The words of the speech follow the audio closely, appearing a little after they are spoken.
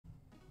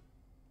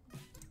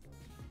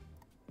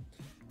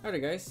Alright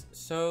guys,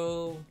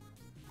 so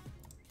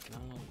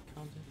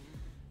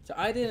so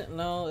I didn't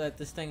know that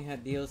this thing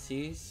had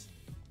DLCs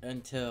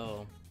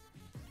until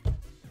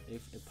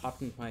it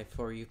popped into my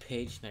For You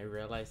page and I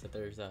realized that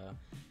there's a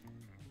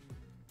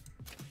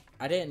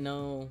I didn't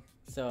know,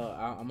 so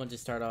I'm gonna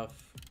just start off.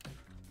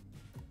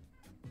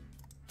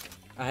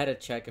 I had to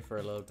check it for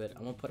a little bit.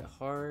 I'm gonna put it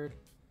hard.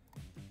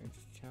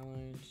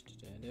 Challenge.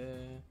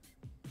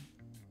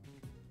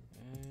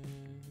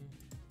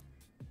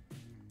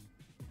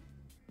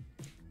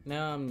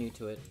 Now I'm new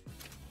to it.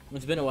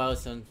 It's been a while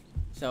since,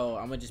 so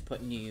I'm gonna just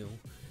put new.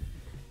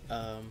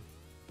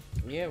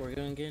 Yeah, we're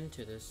gonna get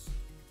into this.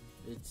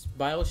 It's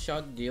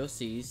Bioshock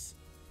DLCs.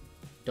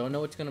 Don't know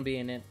what's gonna be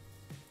in it.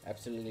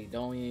 Absolutely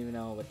don't even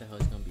know what the hell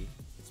it's gonna be.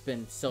 It's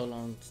been so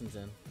long since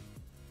then.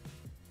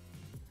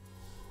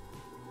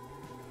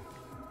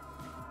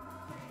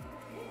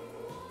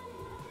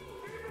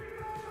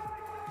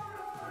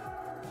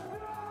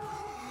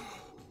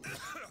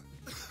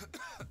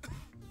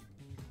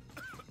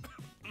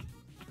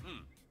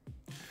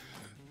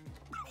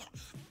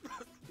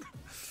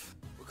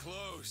 We're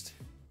closed.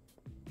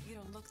 You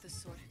don't look the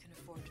sort who can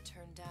afford to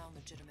turn down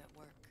legitimate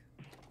work.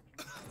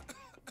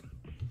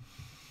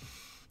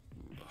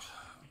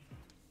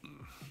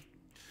 What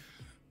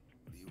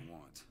do you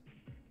want?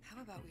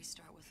 How about we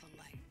start with a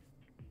light?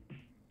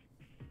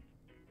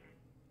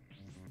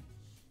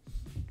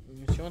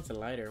 She wants a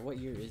lighter. What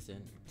year is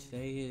it?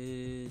 Today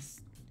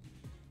is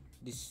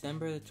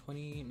December the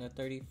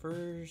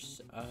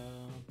 31st,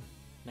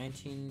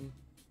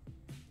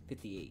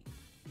 1958.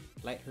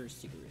 Light her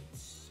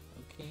cigarettes.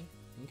 Okay,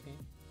 okay.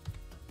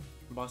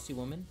 Bossy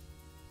woman.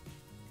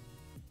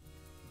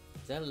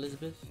 Is that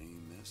Elizabeth? Hey,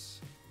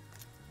 miss.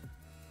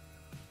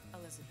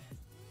 Elizabeth.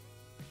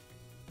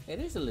 It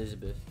is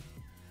Elizabeth.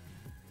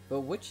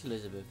 But which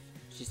Elizabeth?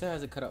 She still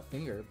has a cut out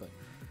finger, but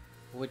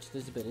which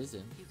Elizabeth is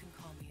it? You can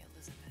call me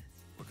Elizabeth.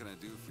 What can I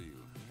do for you?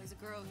 There's a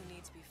girl who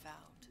needs to be found.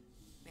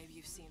 Maybe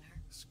you've seen her.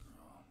 This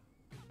girl.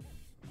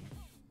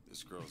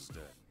 This girl's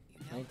dead. You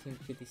know her?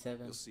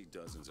 1957. You'll see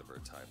dozens of her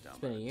tied down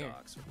It's by been a the year.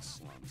 docks or the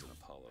slums in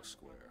Apollo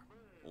Square.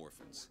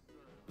 Orphans.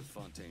 With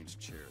Fontaine's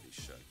charity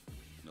shut.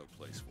 No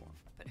place for them.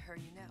 But her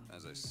you know.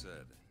 As I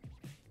said,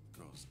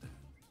 girl's dead.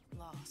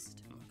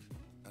 Lost. Look,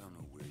 I don't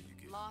know where you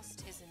get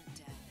Lost isn't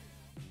dead.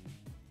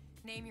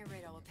 Name your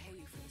rate, I will pay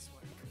you for this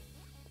work.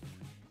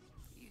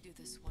 You do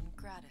this one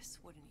gratis,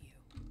 wouldn't you?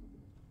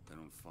 I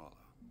don't follow.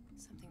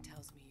 Something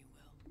tells me you will.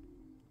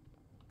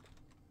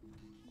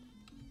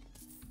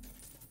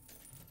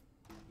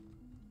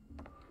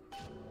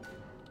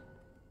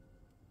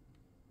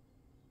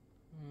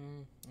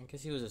 I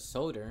guess he was a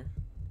soldier.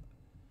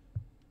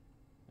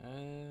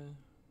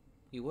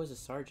 He was a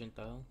sergeant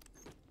though.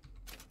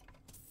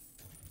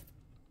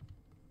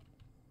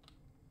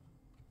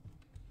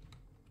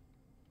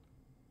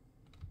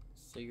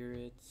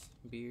 Cigarettes,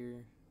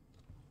 beer.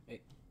 Hey.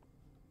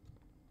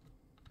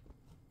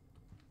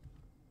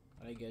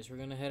 I guess we're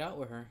gonna head out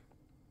with her.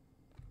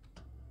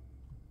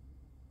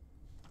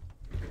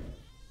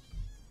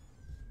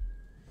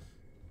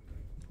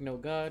 No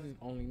God,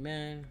 only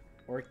man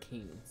or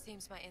king.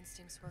 Seems my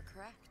instincts were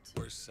correct.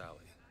 Where's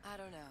Sally? I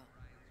don't know.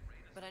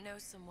 But I know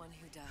someone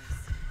who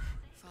does.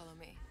 Follow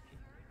me.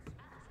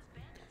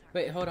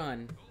 Wait, hold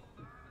on.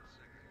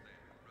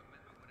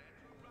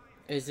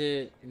 Is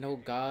it no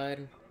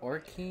God or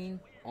king,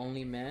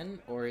 only men?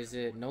 Or is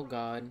it no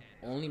God,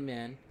 only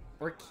man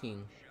or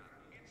king?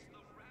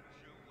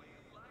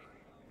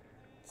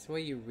 That's the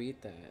way you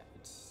read that.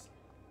 It's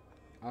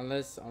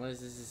unless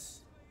this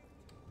is.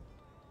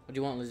 What do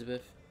you want,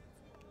 Elizabeth?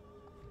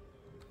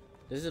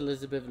 This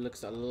Elizabeth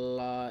looks a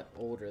lot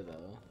older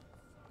though.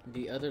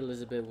 The other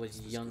Elizabeth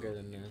was younger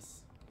than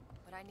this.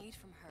 What I need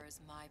from her is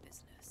my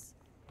business.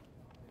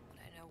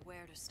 But I know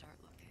where to start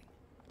looking.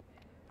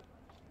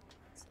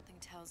 Something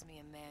tells me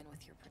a man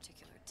with your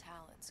particular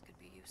talents could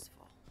be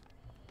useful.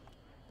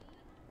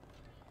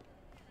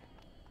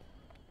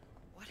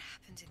 What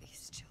happened to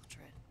these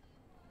children?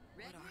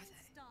 What are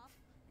they?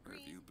 Where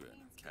have you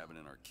been? Cabin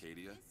in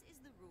Arcadia?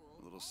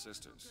 Little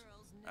sisters.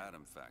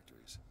 Atom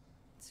factories.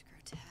 It's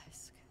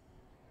grotesque.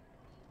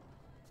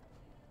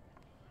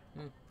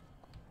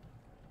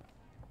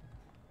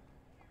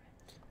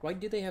 Why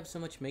do they have so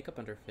much makeup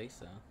on their face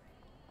though?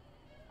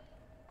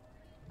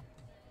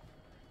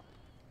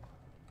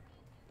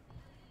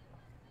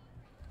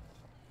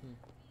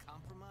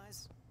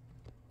 Compromise?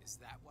 Is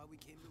that why we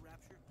came to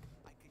Rapture?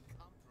 I can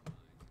compromise.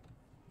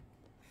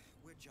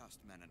 We're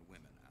just men and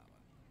women, Alan.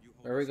 You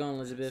hold Where are we us going, to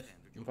that Elizabeth?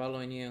 standard I'm you'll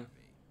following never you.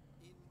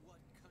 be. In what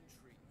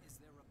country is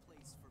there a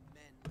place for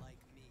men like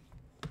me?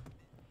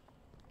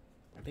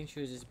 I think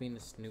she was just being a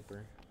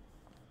snooper.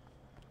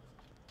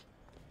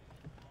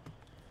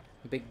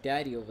 Big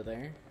Daddy over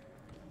there.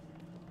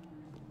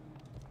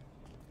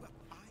 Well,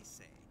 I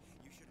say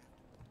you should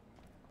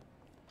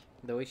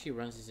have. The way she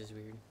runs is just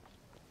weird.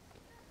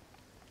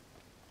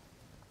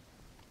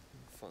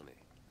 Funny.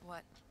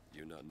 What?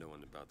 You not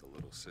knowing about the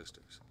little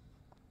sisters.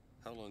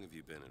 How long have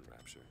you been in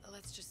Rapture?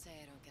 Let's just say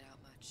I don't get out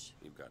much.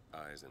 You've got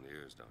eyes and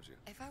ears, don't you?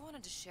 If I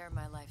wanted to share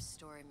my life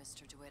story,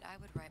 Mr. DeWitt, I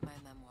would write my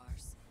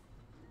memoirs.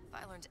 If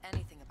I learned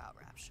anything about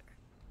Rapture,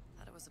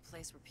 thought it was a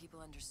place where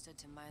people understood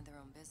to mind their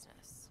own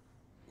business.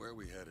 Where are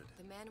we headed?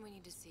 The man we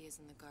need to see is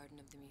in the Garden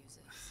of the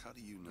Muses. How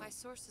do you know? My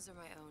sources are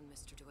my own,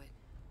 Mr. DeWitt.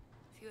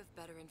 If you have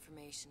better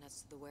information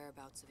as to the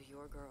whereabouts of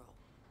your girl,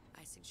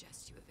 I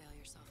suggest you avail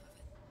yourself of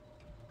it.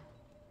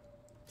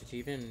 Did she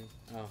even...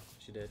 Oh,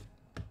 she did.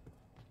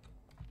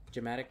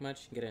 Dramatic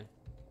much? Get in.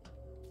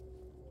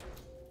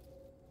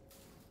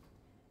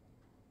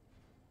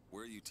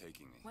 Where are you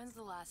taking me? When's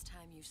the last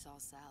time you saw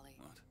Sally?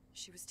 What?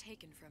 She was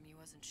taken from you,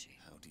 wasn't she?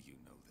 How do you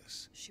know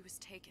this? She was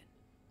taken.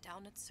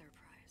 Down at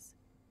Surprise.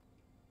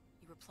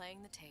 You were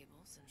playing the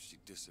tables and... She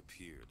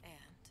disappeared.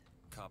 And?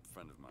 Cop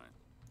friend of mine.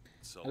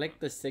 I like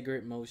the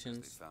cigarette They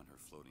motions. found her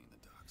floating in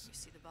the docks. You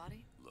see the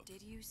body? Look.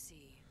 Did you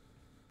see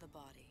the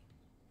body?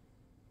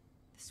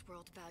 This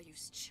world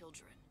values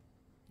children,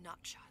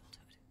 not childhood.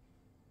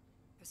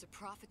 There's a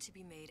profit to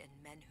be made and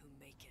men who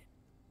make it.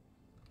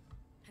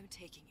 I'm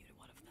taking you to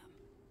one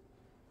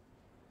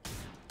of them.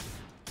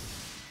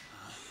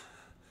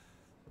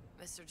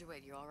 Mr.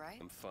 DeWitt, you alright?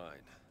 I'm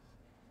fine.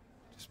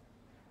 Just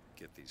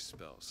get these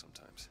spells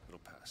sometimes. It'll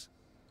pass.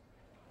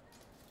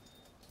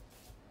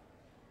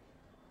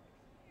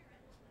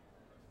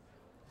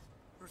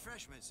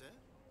 Refreshment, sir?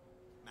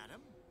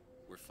 Madam?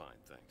 We're fine,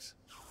 thanks.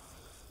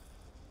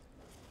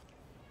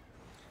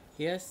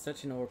 He has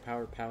such an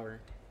overpowered power.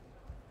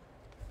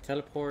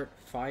 Teleport,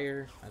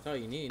 fire, that's all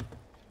you need.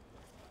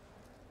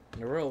 In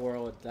the real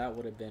world, that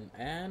would have been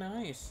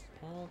nice.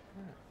 Oh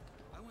crap.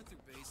 I went through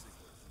basic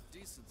with a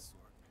decent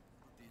sort,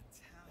 but the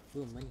Italian.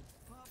 Ooh, money.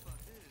 Papa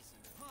this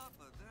and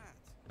Papa that.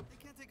 They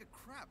can't take a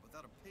crap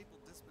without a papal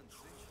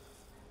dispensation.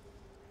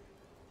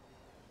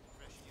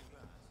 Fresh in your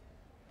glass.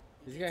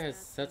 This guy has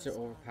such an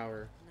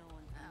overpower. No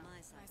one from my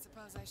side. I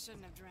suppose I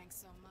shouldn't have drank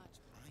so much.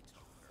 I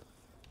told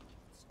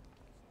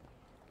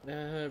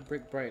her.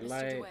 Brick bright Mr.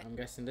 light. DeWitt. I'm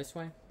guessing this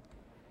way.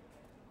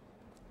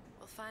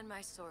 We'll find my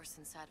source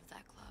inside of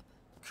that club.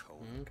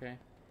 Cohen? Okay.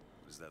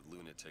 What does that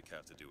lunatic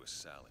have to do with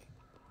Sally?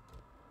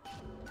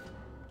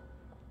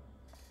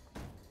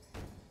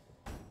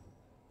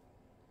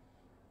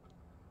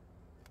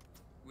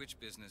 Which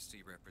business do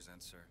you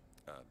represent, sir?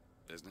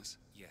 Business?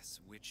 Yes,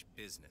 which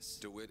business?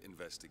 DeWitt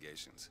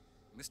Investigations.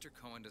 Mr.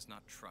 Cohen does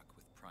not truck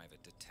with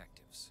private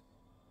detectives.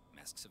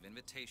 Masks of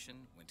Invitation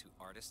went to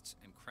artists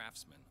and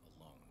craftsmen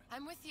alone.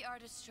 I'm with the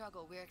artist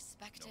struggle. We're No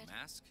expected.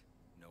 mask,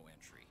 no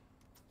entry.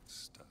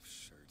 Stuffed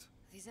shirt.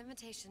 These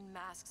invitation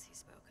masks he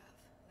spoke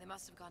of, they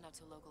must have gone out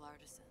to local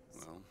artisans.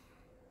 Well,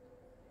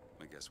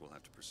 I guess we'll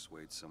have to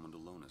persuade someone to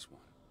loan us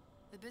one.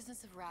 The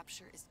business of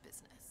Rapture is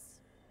business.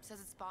 Says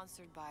it's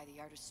sponsored by the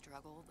Artist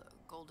Struggle, the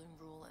Golden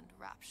Rule, and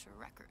Rapture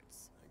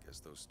Records. I guess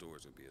those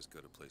stores would be as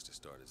good a place to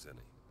start as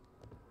any.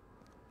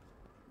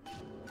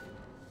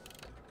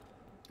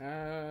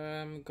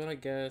 I'm gonna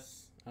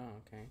guess. Oh,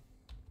 okay.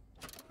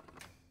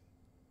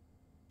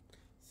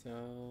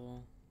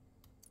 So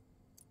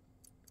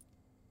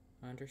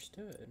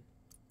understood.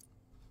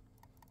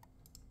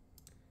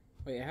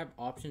 Wait, I have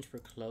options for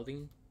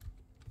clothing.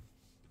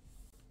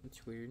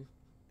 That's weird.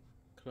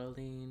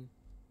 Clothing.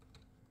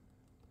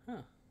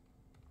 Huh.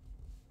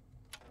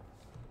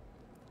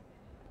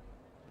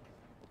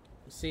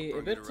 See, if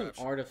Brought you it's to an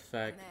Rapture.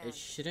 artifact, Man. it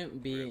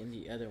shouldn't be Really? in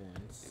the other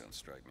ones. You don't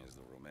strike me as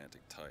the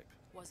romantic type.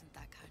 Wasn't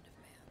that kind of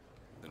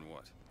man. Then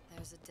what?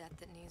 There's a debt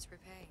that needs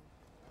repaying.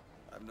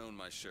 I've known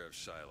my share of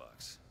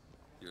Shylocks.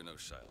 You're no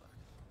Shylock.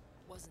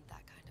 Wasn't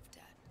that kind of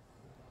debt.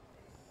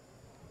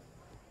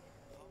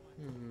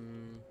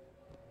 Hmm.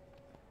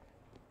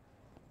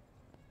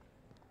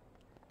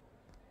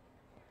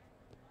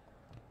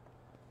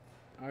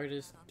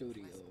 Artist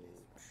Studio.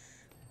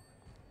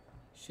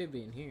 Should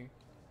be in here.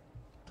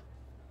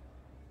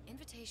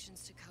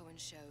 Invitations to Cohen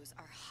shows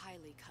are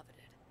highly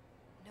coveted.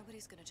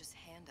 Nobody's gonna just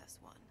hand us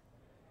one.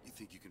 You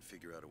think you can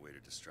figure out a way to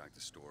distract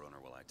the store owner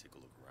while I take a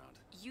look around?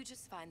 You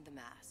just find the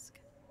mask.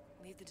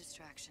 Leave the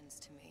distractions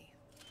to me.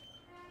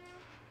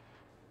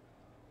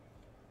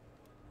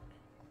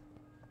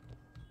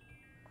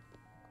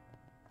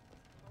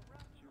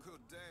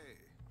 Good day.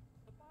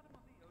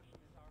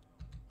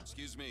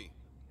 Excuse me.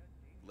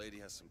 Lady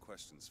has some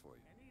questions for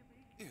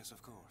you. Yes,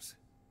 of course.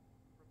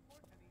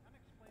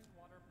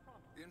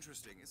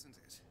 Interesting, isn't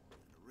it?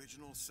 An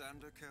original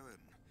Sander Cohen.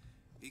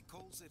 He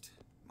calls it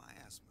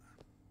miasma.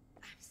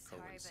 I'm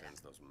Cohen sorry, but sends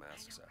those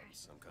masks out in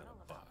some kind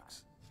of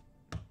box.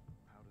 How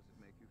does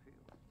it make you feel?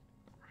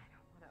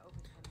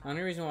 The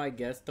only reason why I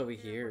guessed over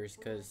here is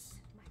because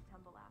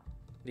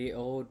the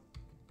old,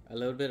 a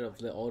little bit of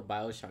the old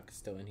Bioshock is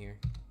still in here.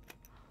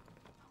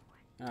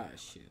 Ah,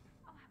 shoot.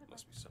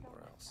 Must be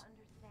somewhere else.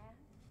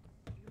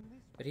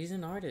 But he's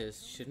an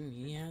artist. Shouldn't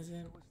he has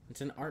it?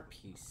 It's an art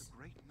piece. A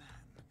great man,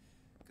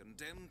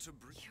 condemned to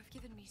breathe. you've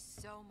given me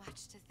so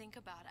much to think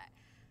about.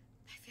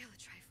 I feel a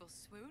trifle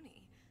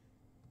swoony.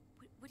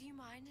 Would you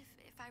mind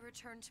if I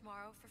return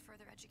tomorrow for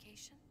further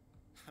education?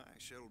 I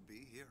shall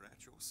be here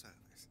at your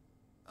service.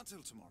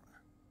 Until tomorrow.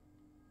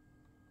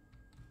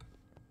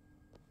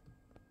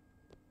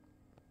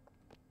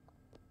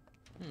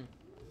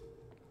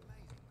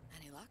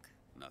 Any luck?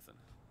 Nothing.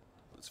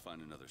 Let's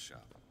find another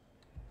shop.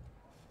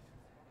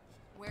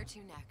 Where to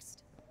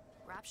next?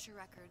 Rapture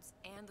Records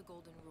and the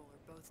Golden Rule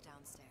are both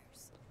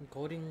downstairs.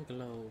 Golden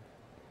Globe.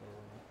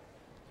 Or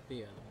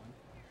the other one.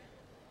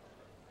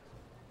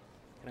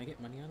 Can I get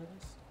money out of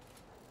this?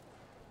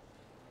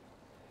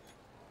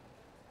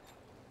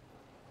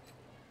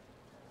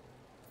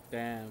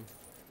 Damn.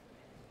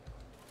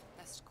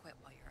 Best quit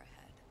while you're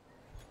ahead.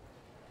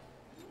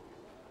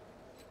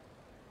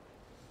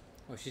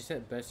 Oh, she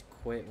said best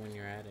quit when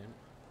you're at it.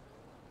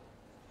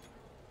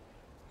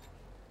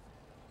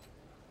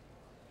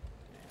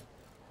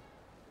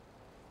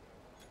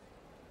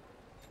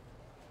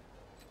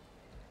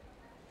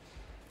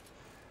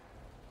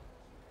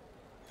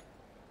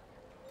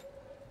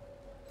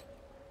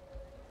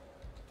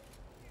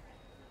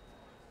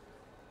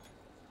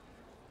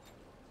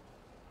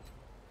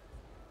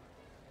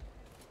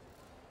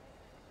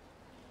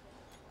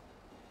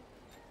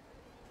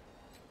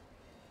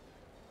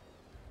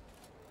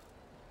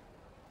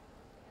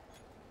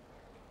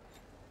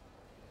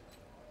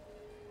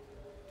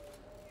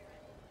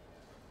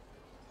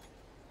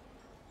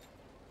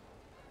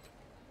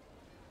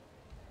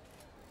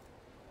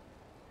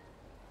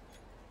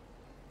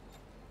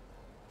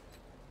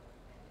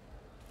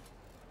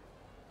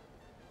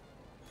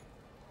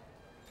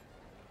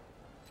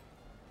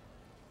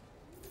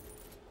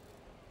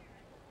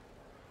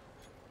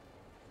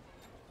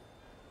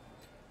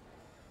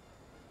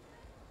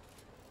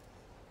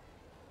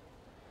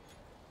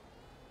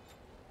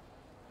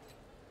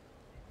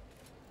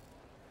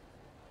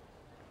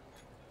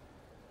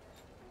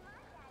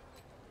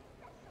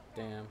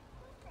 Damn.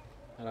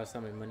 I lost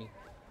all my money.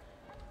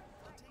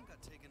 Fontaine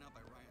got taken out by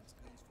Ryan's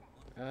goons for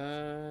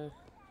one.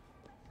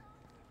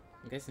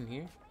 I'm guessing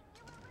here.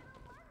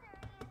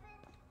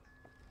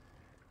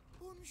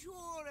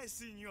 Buongiorno,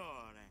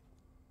 signore.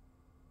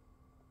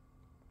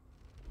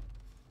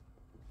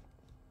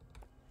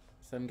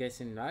 So I'm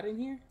guessing not in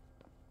here?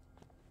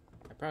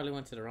 I probably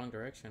went to the wrong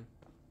direction.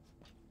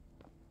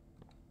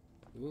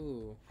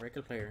 Ooh,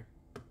 record player.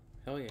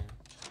 Hell yeah.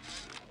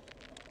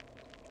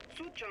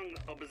 Suchong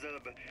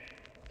observed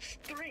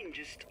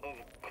strangest of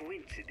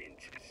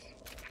coincidences.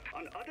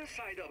 On other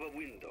side of a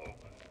window,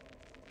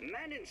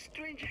 man in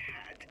strange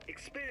hat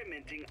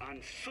experimenting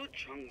on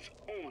Suchong's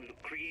own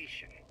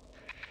creation.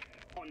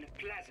 On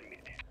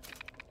plasmid.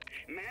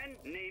 Man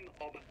name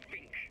of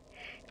Fink.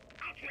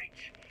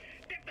 Outrage!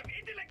 Theft of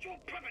intellectual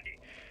property!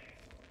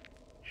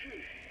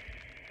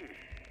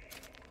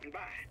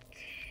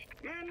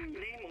 But man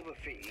name of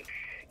Fink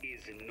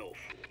is no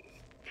fool.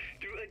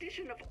 Through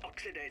addition of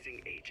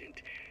oxidizing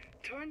agent,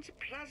 turns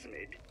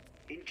plasmid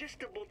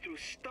ingestible through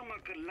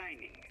stomach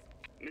lining.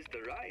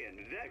 Mr.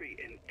 Ryan very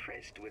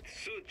impressed with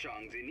Su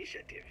Chong's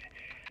initiative.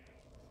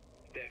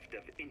 Theft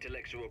of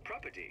intellectual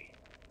property,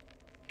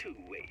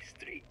 two-way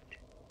street.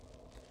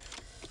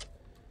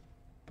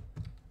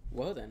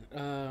 Well then,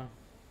 so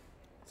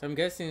I'm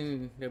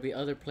guessing there'll be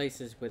other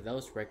places with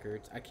those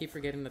records. I keep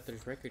forgetting that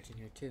there's records in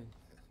here too.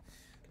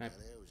 Can I? Now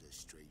there was a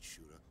straight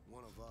shooter,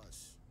 one of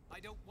us. I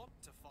don't want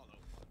to follow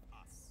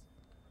us.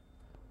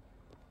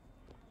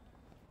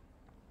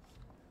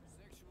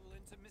 Sexual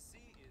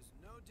intimacy is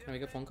no Can I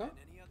make a different phone call?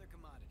 than any other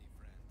commodity,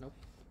 friend. Nope.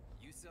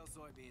 You sell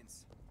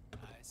soybeans,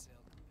 I sell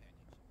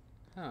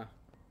companionship. Huh.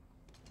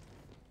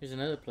 Here's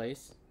another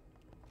place.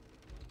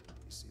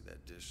 You see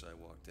that dish I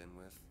walked in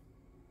with?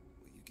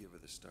 Will you give her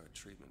the Star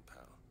treatment,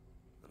 pal?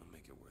 That'll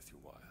make it worth your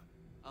while.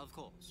 Of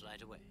course,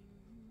 right away.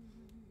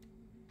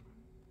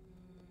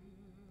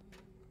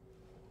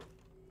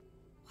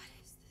 What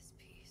is this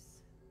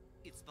piece?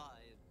 It's by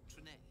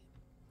Trine,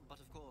 but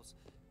of course,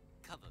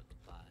 covered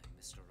by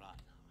Mr. Reinhardt.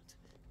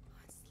 Oh,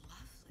 it's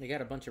lovely. They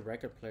got a bunch of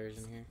record players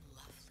in here.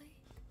 Lovely?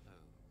 Oh.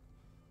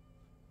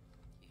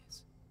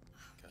 Yes. Oh,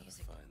 Gotta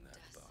music find that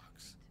does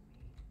box.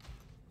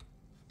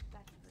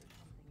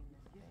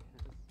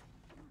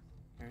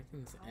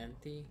 Everything's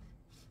empty.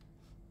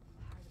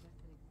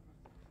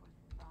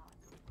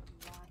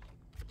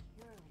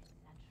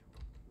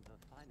 The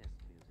finest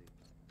music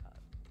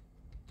touches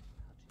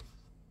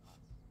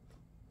us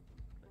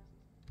in places.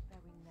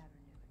 That we never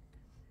knew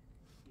existed.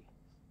 Yes.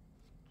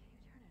 Can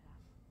you turn it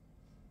up?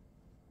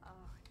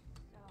 Oh,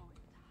 it's so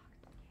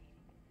intoxicating.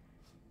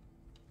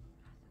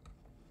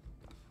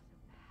 So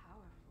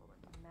powerful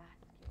and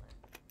masculine.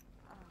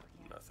 Oh,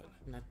 yeah. Nothing.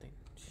 Nothing.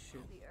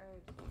 Shoot. The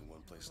urge Only to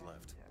one place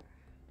left. surrender.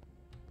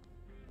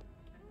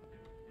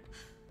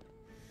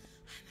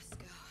 I must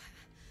go.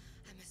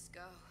 I must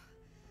go.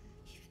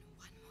 Even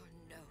one more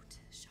note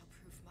shall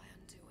prove my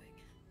undoing.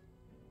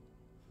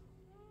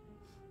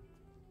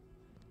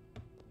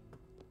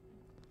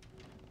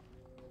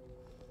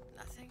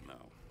 Nothing? No.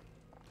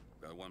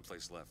 Got one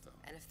place left, though.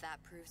 And if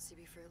that proves to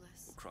be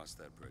fruitless? We'll cross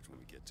that bridge when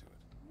we get to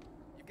it.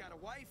 You've got a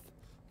wife?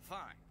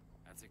 Fine.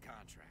 That's a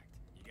contract.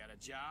 You got a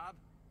job?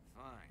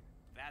 Fine.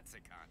 That's a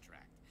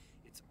contract.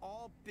 It's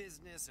all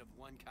business of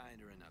one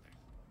kind or another.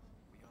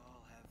 We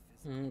all have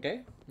physical...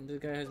 Okay. This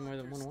guy has more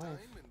than one Dr. wife.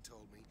 Steinman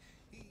told me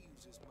he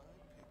uses my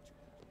picture.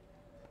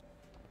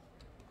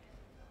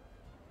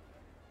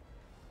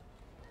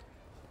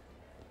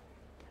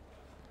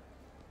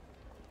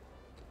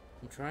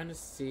 trying to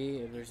see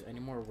if there's any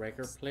more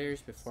regular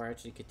players before I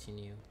actually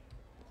continue.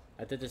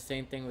 I did the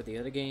same thing with the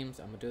other games.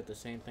 I'm gonna do it the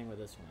same thing with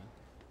this one.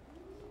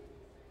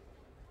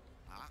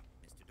 Ah,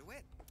 Mr.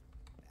 DeWitt.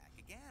 Back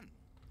again. And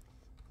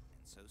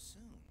so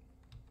soon.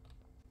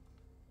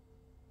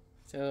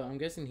 So I'm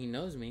guessing he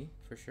knows me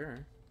for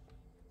sure.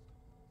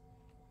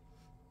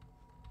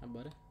 Hi,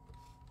 buddy.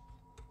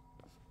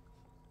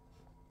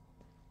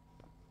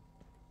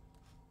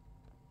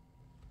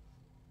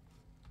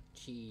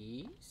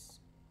 Cheese.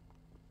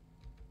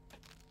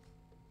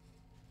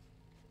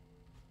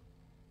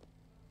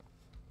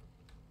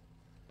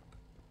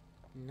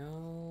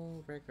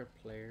 No regular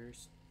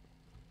players.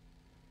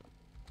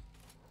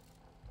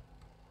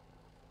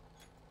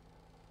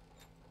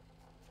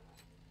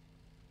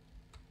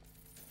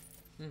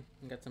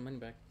 Got some money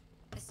back.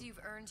 I see you've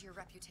earned your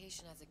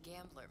reputation as a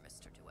gambler,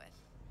 Mr. DeWitt.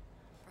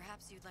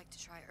 Perhaps you'd like to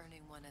try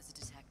earning one as a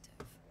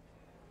detective.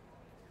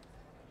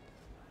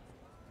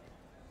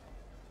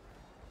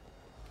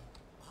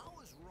 How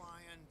is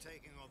Ryan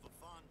taking over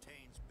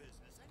Fontaine's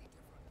business any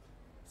different?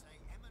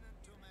 Saying eminent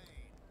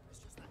domain. It's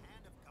just the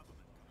hand of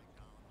government coming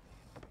down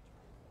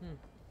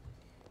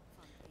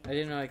on the individual. I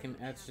didn't know I can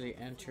actually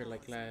enter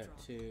like that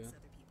too.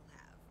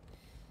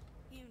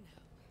 You know.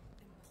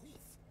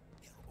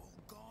 They're all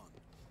gone.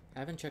 I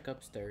haven't checked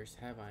upstairs,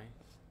 have I?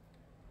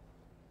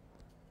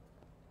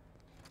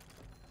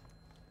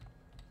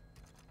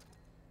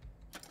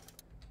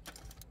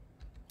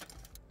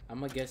 I'm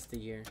gonna guess the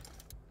year.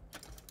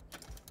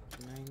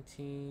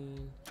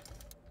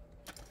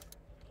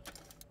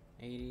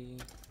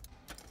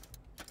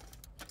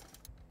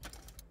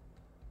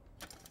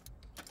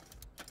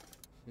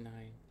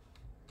 1989.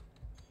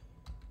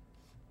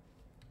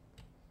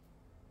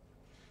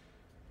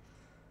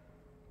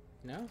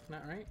 No,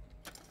 not right.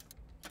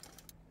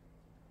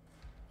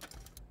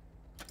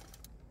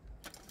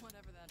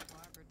 Whatever that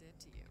barber did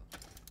to you,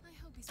 I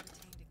hope he's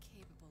retained a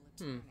capable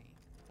attorney.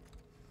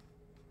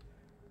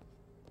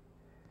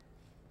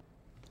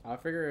 I'll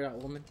figure it out,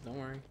 woman. Don't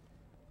worry.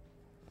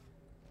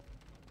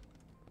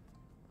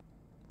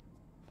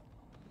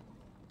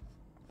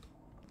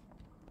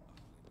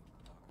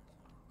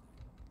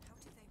 How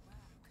do they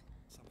work?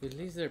 Who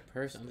leaves their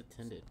purse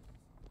unattended?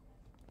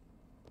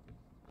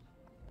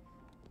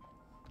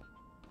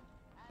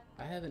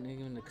 I haven't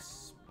even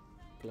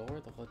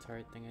explored the whole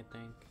entire thing, I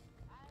think.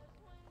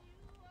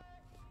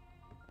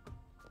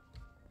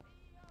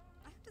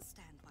 I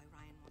understand why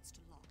Ryan wants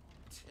to log on.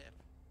 Tip.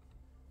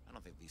 I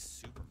don't think these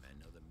supermen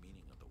know the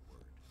meaning of the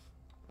word.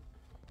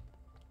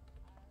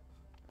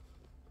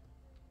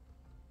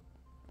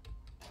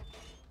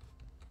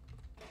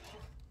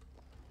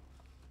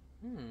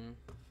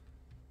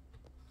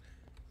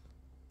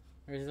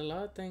 There's a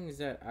lot of things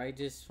that I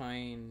just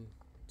find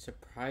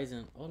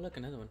surprising. Oh, look,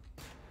 another one.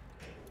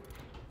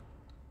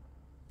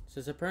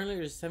 So apparently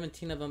there's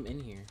 17 of them in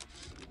here.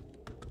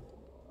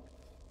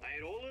 I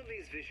had all of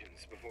these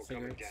visions before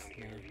coming Cigarettes, down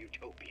here yeah. of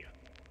Utopia.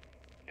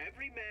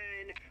 Every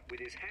man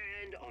with his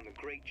hand on the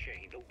great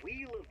chain, the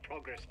wheel of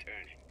progress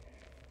turning.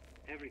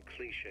 Every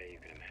cliche you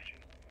can imagine.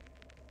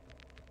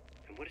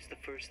 And what is the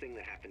first thing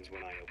that happens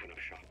when I open up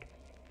shop?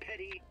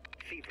 Petty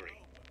thievery.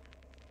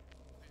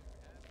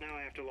 Now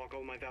I have to lock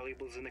all my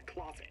valuables in a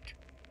closet.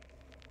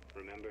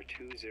 Remember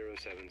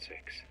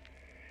 2076.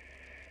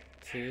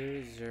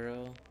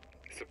 20.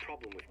 It's the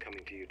problem with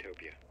coming to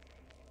Utopia,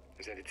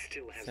 is that it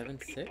still has the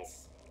people.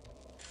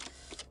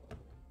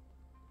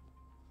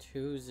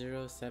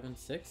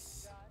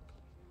 2076.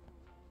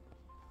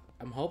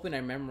 I'm hoping I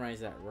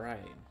memorized that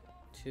right.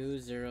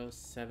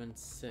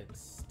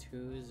 2076.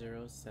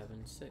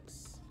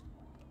 2076.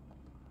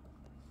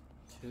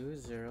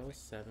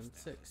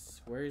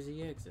 2076. Where is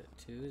the exit?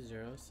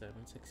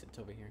 2076. It's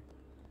over here.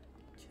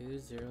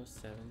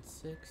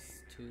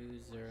 2076. 20.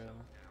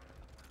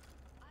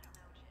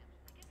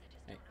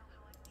 Hey.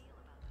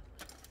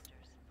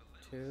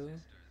 2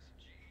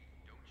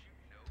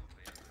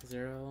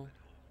 0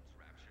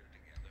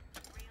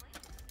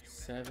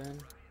 7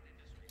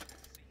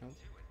 nope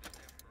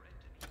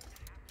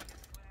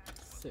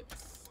 6.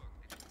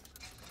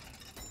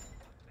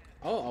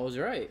 Oh, I was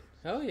right.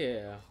 Hell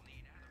yeah.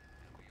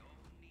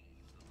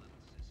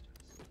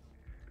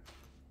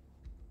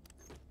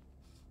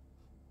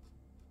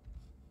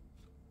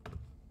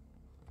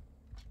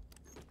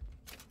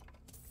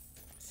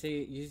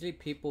 See, usually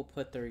people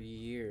put their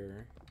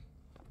year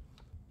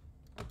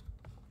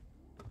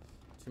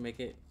to make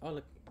it. Oh,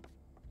 look.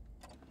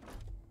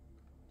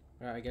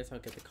 Alright, I guess I'll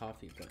get the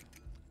coffee, but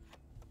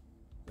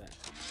that.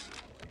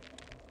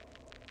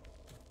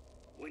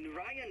 When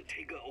Ryan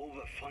take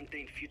over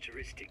Fontaine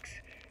Futuristics,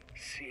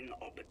 scene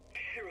of a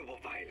terrible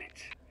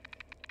violence.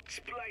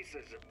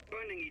 Splicers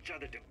burning each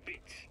other to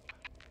bits.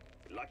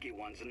 Lucky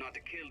ones not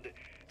killed,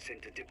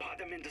 sent to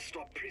department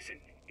store prison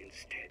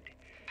instead.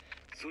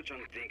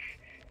 Suchong think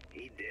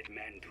he dead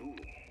man too.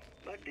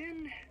 But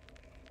then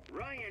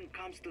Ryan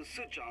comes to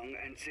Suchong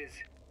and says,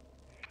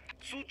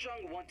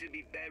 Suchong want to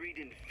be buried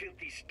in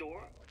filthy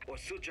store, or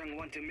Suchong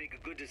want to make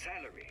a good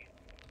salary?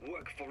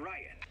 Work for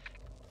Ryan.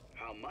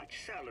 How much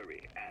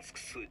salary?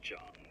 Asks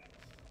Suchong.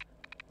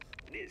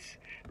 This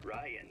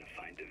Ryan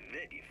find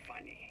very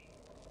funny.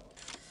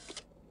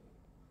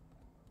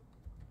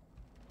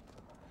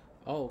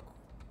 Oh,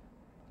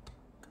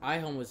 I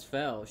almost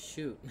fell.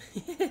 Shoot.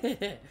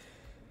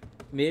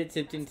 Made it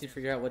tempting to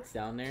figure out what's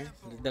down there.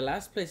 The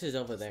last place is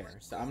over there,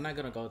 so I'm not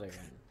gonna go there.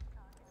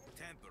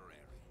 Temporary.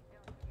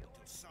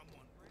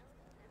 Someone.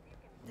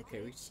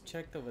 Okay, we just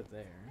checked over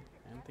there.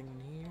 Anything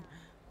in here?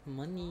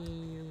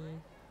 Money.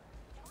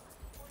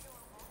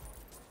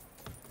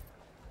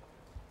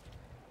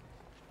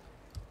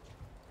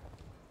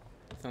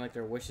 It's not like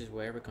their wishes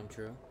will ever come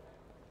true.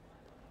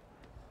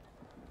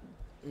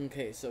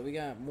 Okay, so we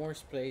got more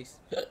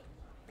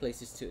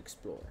places to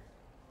explore.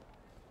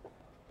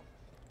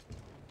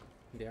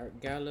 The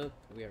Art Gallup,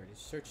 we already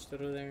searched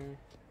through there.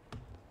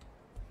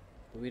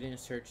 But we didn't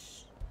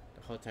search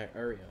the whole entire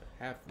area,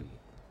 have we?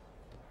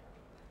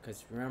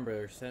 Because remember,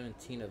 there's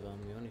 17 of them.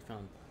 We only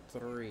found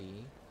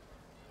 3.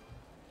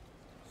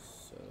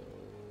 So,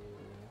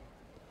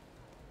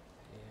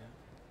 yeah.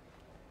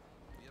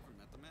 You ever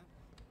met the man?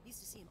 Used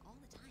to see him all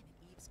the time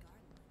at Eve's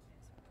garden.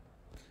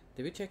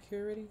 Did we check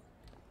here already?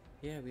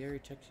 Yeah, we already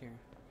checked here.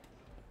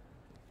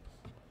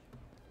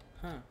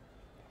 Huh.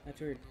 That's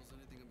weird. Can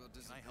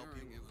I help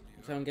you? It would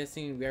be So I'm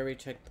guessing we already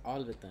checked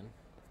all of it then.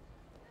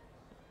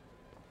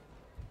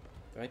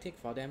 Do I take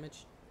fall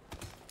damage?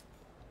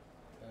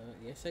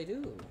 Yes I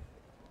do.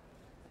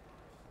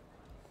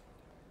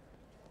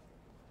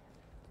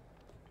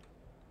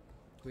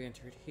 We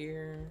entered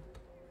here.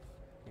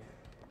 Yeah.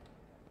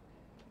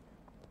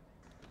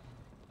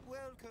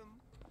 Welcome.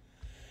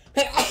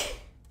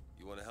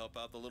 You want to help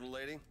out the little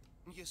lady?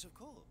 Yes, of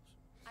course.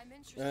 I'm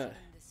interested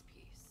in this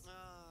piece.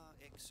 Ah,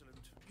 excellent.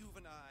 You've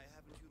an eye,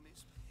 haven't you,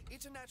 miss?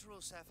 It's a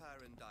natural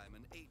sapphire and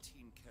diamond,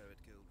 18-karat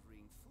gold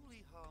ring,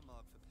 fully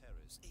hallmarked for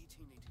Paris,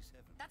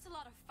 1887. That's a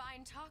lot of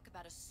fine talk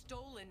about a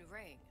stolen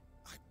ring.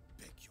 I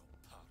beg your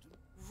pardon?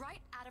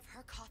 Right out of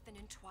her coffin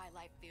in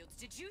Twilight Fields.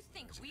 Did you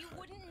think we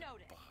wouldn't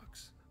notice?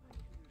 Box.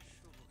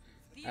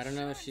 I don't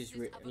know if she's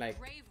like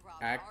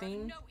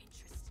acting no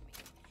interest to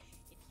me.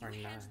 If or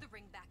you hand not. the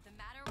ring back, the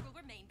matter will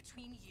remain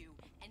between you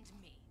and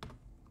me.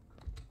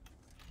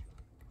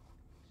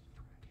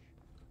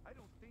 I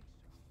don't think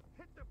so.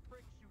 Hit the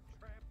brakes, you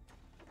tramp.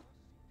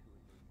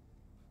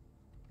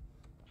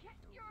 Get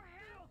your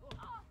hands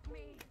off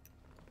me!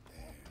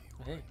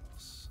 Hey.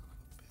 Son of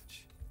a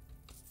bitch.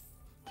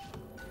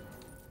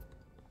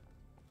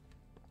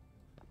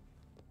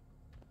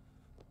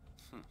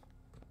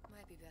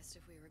 Might be best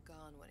if we were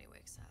gone when he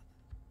wakes up.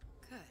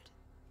 Good.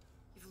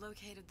 You've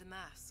located the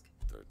mask.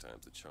 Third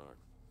time's the charm.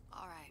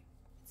 All right.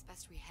 It's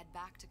best we head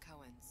back to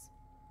Cohen's.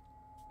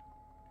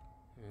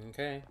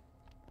 Okay.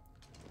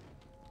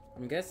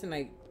 I'm guessing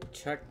I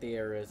checked the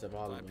areas of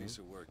all of Fine them. piece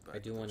of work back I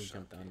do at want those to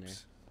jump down there.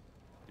 shopkeepers.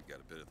 You got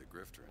a bit of the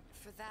grifter in you.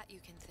 For that, you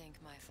can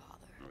thank my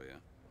father. Oh yeah?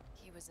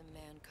 He was a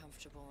man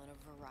comfortable in a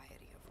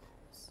variety of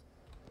roles.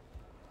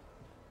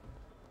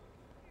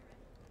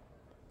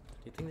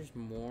 Do you think there's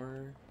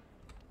more?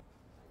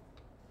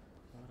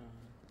 Hold on.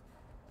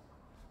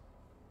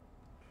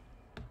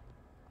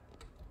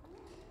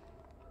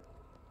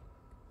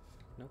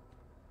 Nope.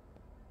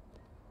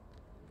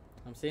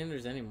 I'm seeing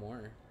there's any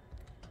more.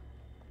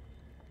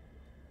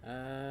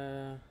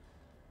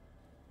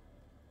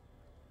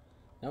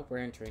 Nope, we're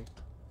entering.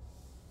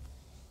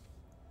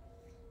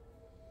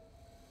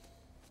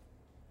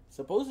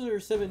 Supposedly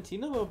there's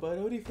 17 of them, but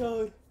I only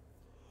found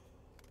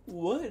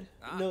one.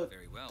 Ah, No,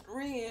 very well.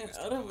 3 Mr.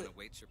 out of Cohen it.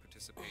 awaits your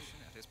participation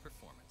at his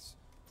performance.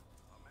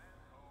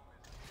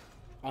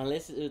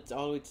 Unless it's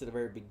all the way to the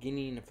very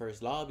beginning, the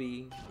first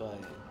lobby, but...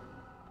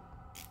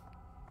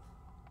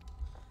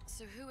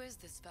 So who is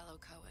this fellow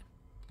Cohen?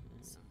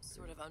 Some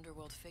sort of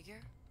underworld figure?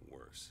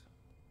 Worse.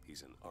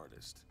 He's an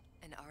artist.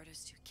 An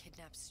artist who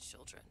kidnaps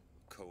children.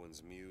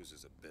 Cohen's muse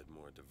is a bit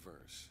more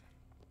diverse.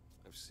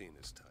 I've seen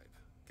his type.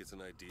 Gets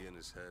an idea in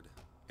his head,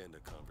 end a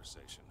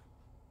conversation.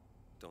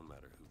 Don't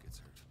matter who gets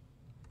hurt.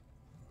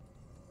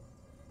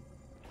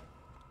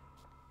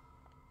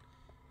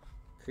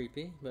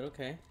 Creepy, but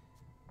okay.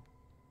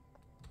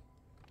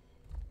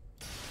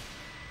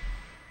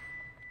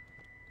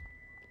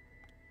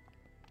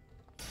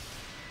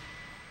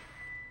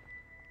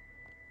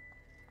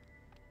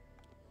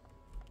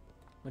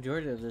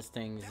 Majority of this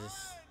thing is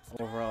just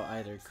overall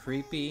either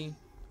creepy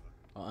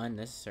or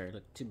unnecessary.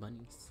 Look, 2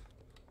 bunnies.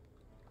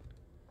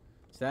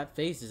 So that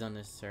face is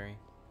unnecessary.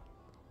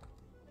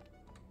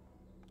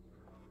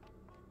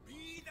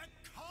 Be the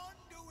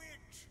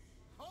conduit.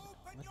 Open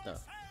What the?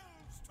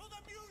 yourselves to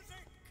the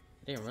music.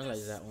 I didn't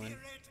realize that one.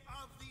 Spirit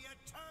of the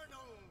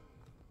eternal.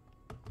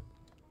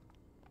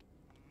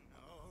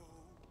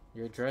 No.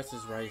 Your dress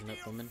is rising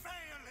up, woman. Fail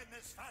in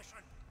this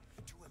fashion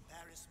to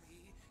embarrass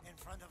me in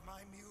front of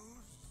my muse.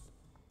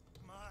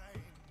 My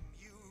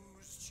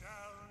muse shall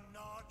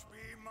not be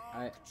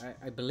mocked.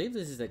 I believe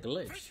this is a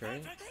glitch,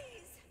 right?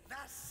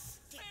 Thus,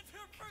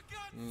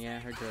 Yeah,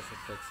 her dress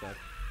reflects that.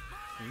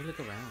 Let me look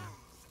around.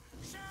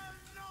 shall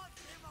not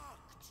be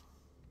mocked.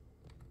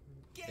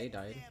 They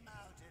died. Them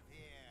out of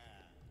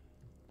here.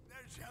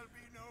 There shall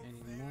be no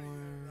Any failure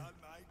more? on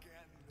my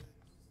canvas.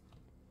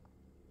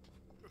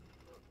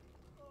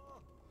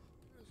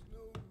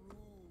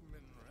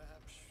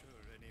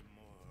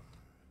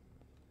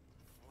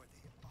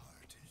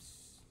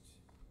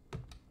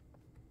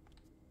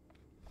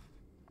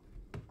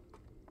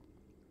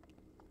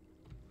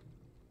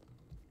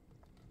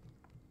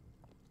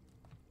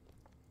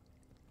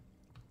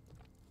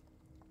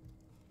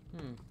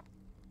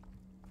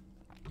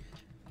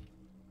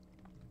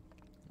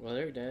 Well,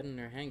 they're dead and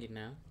they're hanging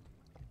now.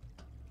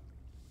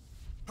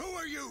 Who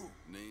are you?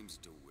 Name's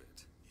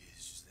DeWitt.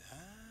 Is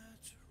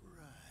that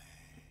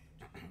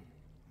right?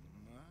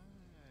 My.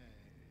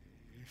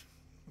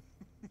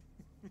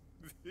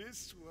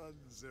 This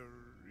one's a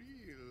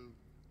real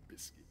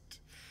biscuit.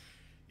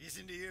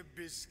 Isn't he a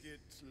biscuit,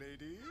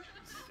 ladies? I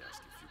need to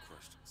ask you a few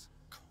questions.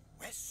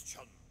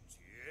 Questions,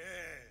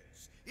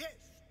 yes.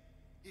 Yes.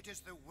 It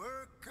is the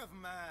work of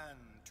man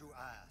to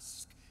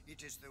ask.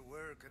 It is the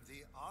work of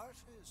the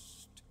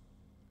artist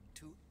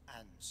to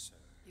answer.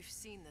 You've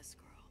seen this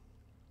girl,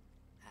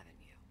 haven't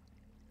you?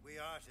 We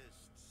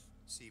artists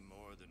see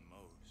more than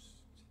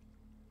most.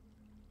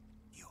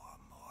 You are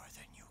more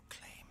than you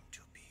claim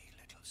to be,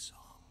 little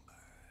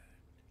songbird.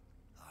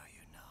 Are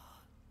you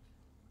not?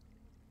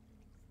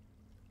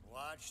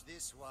 Watch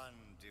this one,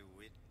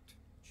 DeWitt.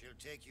 She'll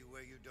take you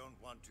where you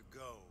don't want to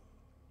go.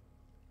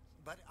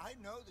 But I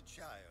know the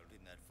child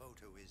in that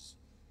photo is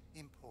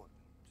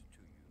important to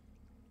you.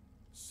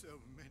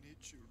 So many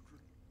children.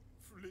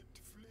 Flit,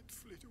 flit,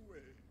 flit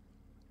away.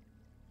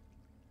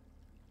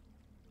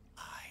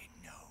 I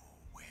know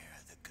where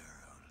the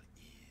girl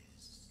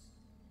is.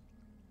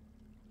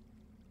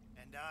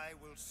 And I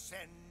will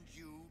send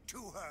you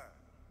to her.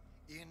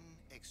 In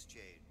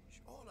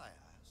exchange, all I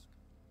ask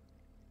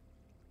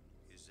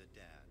is a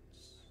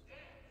dance.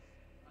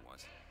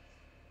 What?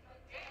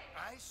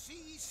 I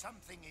see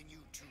something in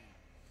you two.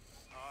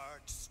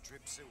 Art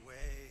strips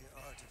away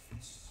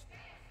artifice.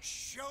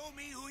 Show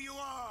me who you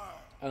are.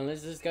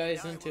 Unless this guy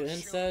is into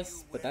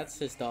incest, but that's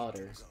his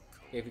daughter.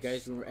 If you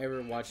guys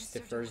ever watched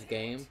the first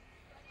game,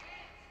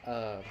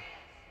 no,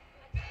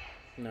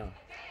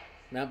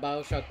 not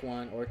Bioshock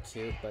 1 or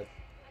 2, but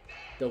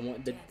the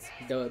one, the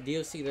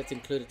DLC that's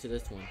included to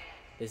this one.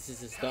 This is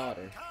his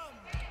daughter.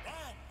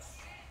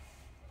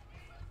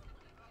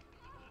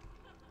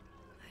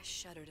 I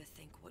shudder to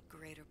think what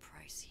greater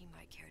price he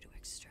might care to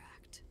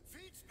extract.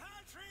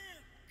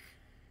 Fitzpatrick!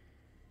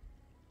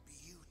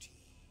 Beauty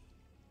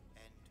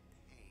and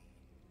pain.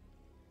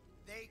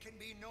 They can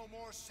be no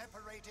more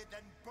separated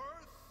than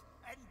birth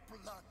and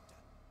blood.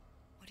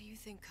 What do you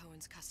think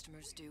Cohen's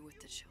customers do with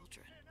the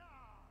children?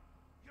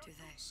 Do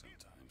they?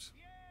 Sometimes.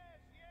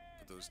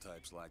 But those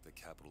types lack the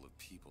capital of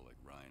people like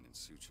Ryan and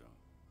Sucho.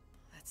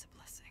 That's a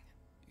blessing.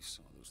 You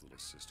saw those little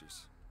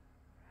sisters?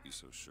 You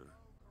so sure?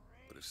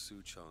 But if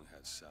Su Chong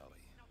had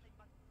Sally,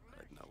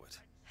 I'd know it.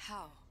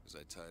 How? Because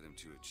I tied him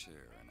to a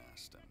chair and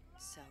asked him.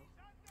 So?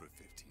 For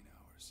 15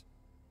 hours.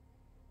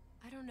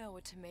 I don't know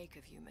what to make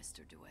of you,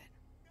 Mr. DeWitt.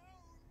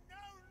 No!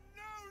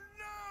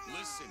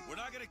 Listen, we're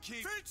not gonna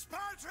keep...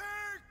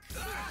 Fitzpatrick!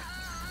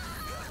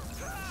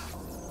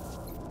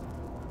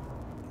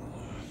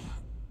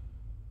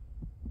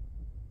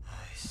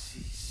 I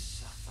see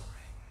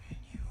suffering in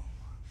you.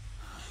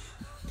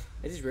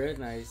 I just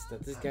realized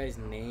that this guy's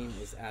name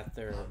is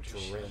after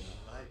DeWitt,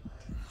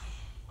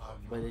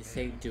 but they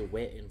say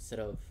DeWitt instead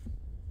of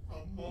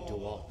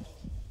DeWalt.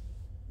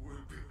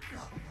 Will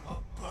become a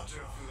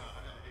butterfly.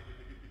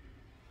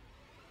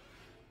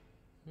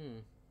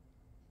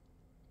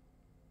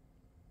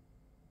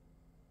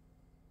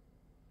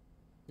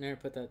 Never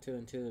put that two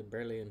and two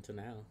barely until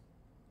now.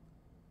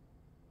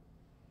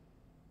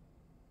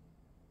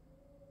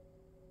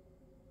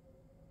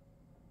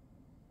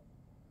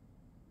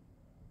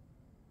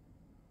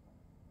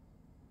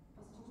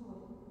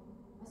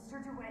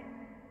 Mr. DeWitt!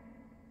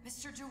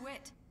 Mr.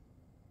 DeWitt!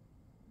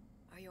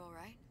 Are you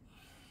alright?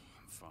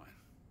 I'm fine.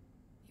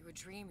 You were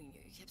dreaming.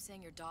 You kept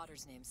saying your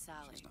daughter's name,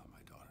 Sally. She's not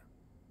my daughter.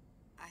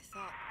 I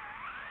thought...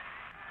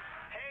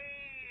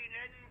 Pain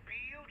and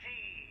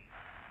beauty.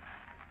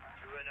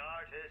 To an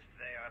artist,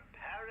 they are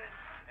parent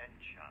and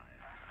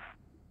child.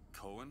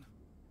 Cohen?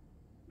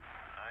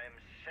 I'm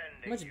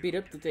sending How much you beat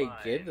up to did they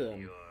find give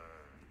them? your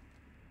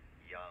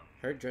young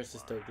Her dress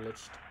is still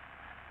glitched.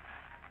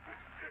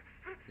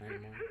 Not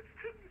anymore.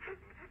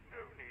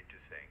 No need to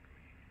thank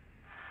me.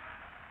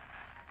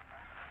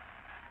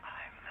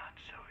 I'm not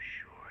so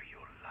sure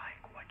you'll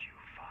like what you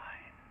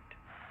find.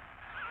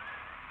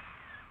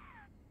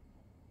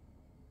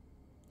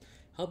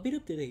 How beat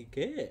up did they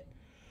get?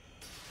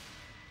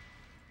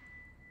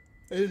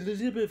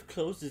 Elizabeth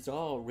clothes is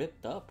all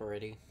ripped up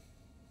already.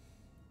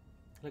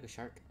 Like a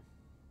shark.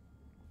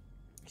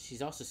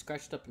 She's also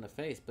scratched up in the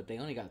face, but they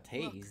only got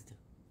tased.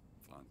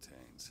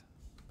 Fontaine's.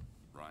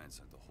 Ryan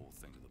sent the whole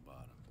thing to the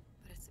bottom.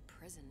 But it's a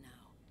prison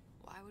now.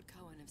 Why would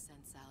Cohen have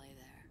sent Sally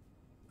there?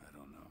 I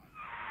don't know.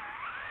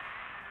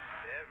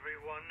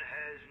 Everyone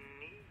has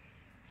needs.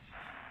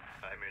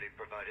 I merely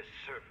provide a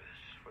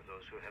service for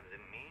those who have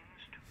the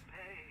means to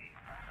pay.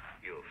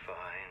 You'll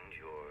find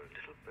your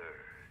little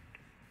bird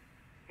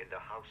in the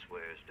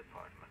housewares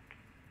department.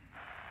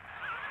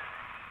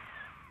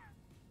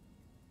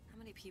 How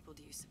many people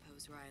do you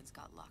suppose Ryan's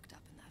got locked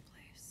up in that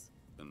place?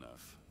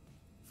 Enough.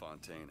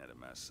 Fontaine had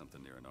amassed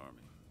something near an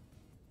army.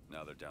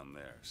 Now they're down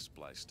there,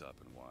 spliced up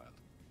and wild.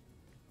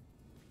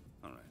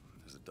 Alright,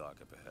 there's a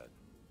dock up ahead.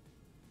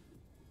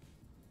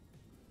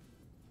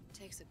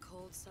 Takes a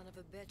cold son of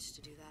a bitch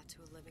to do that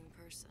to a living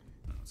person.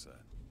 What's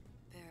that?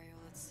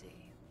 Burial at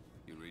sea.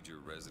 You read read your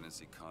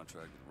residency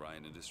contract with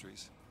Ryan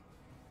Industries?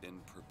 In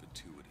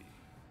perpetuity,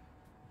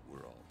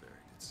 we're all buried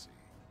at sea.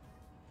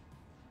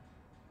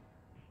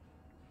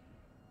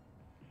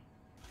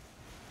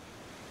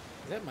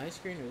 Is that my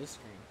screen or this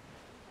screen?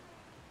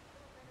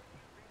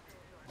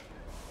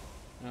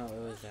 No,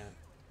 it was that.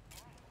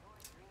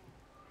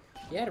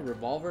 You had a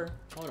revolver?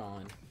 Hold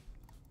on.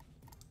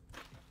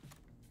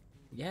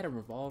 You had a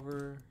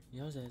revolver.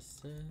 Yours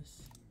has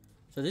this.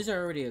 So these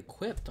are already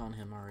equipped on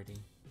him already.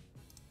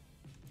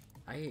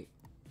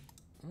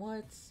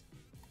 What?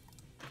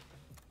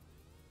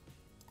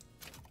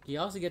 He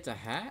also gets a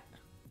hat?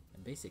 A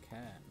basic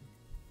hat.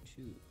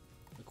 Shoot.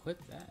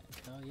 Equip that.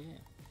 Hell yeah.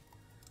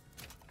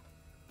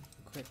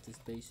 Equip this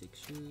basic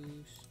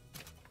shoes.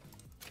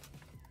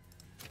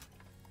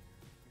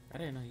 I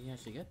didn't know he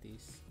actually got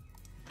these.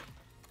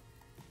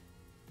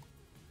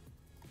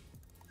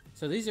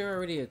 So these are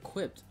already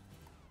equipped.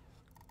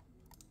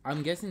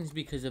 I'm guessing it's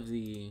because of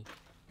the...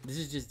 This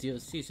is just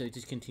DLC, so it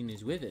just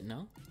continues with it,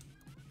 no?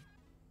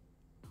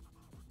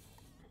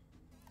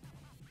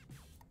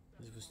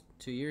 This was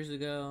 2 years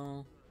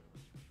ago.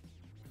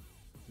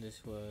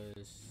 This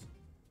was...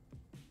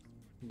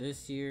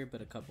 this year,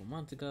 but a couple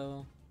months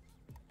ago.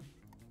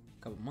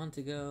 A couple months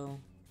ago.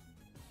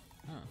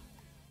 Huh.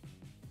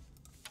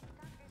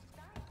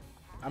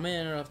 I'm gonna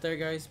end it off there,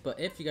 guys, but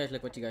if you guys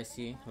like what you guys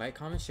see, like,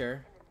 comment,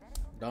 share.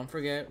 Don't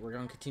forget, we're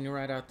gonna continue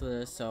right after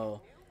this,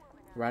 so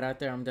right out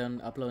there I'm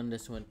done uploading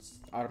this one. It's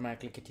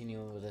automatically continue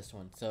with this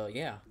one. So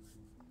yeah,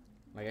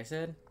 like I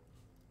said,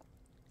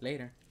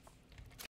 later.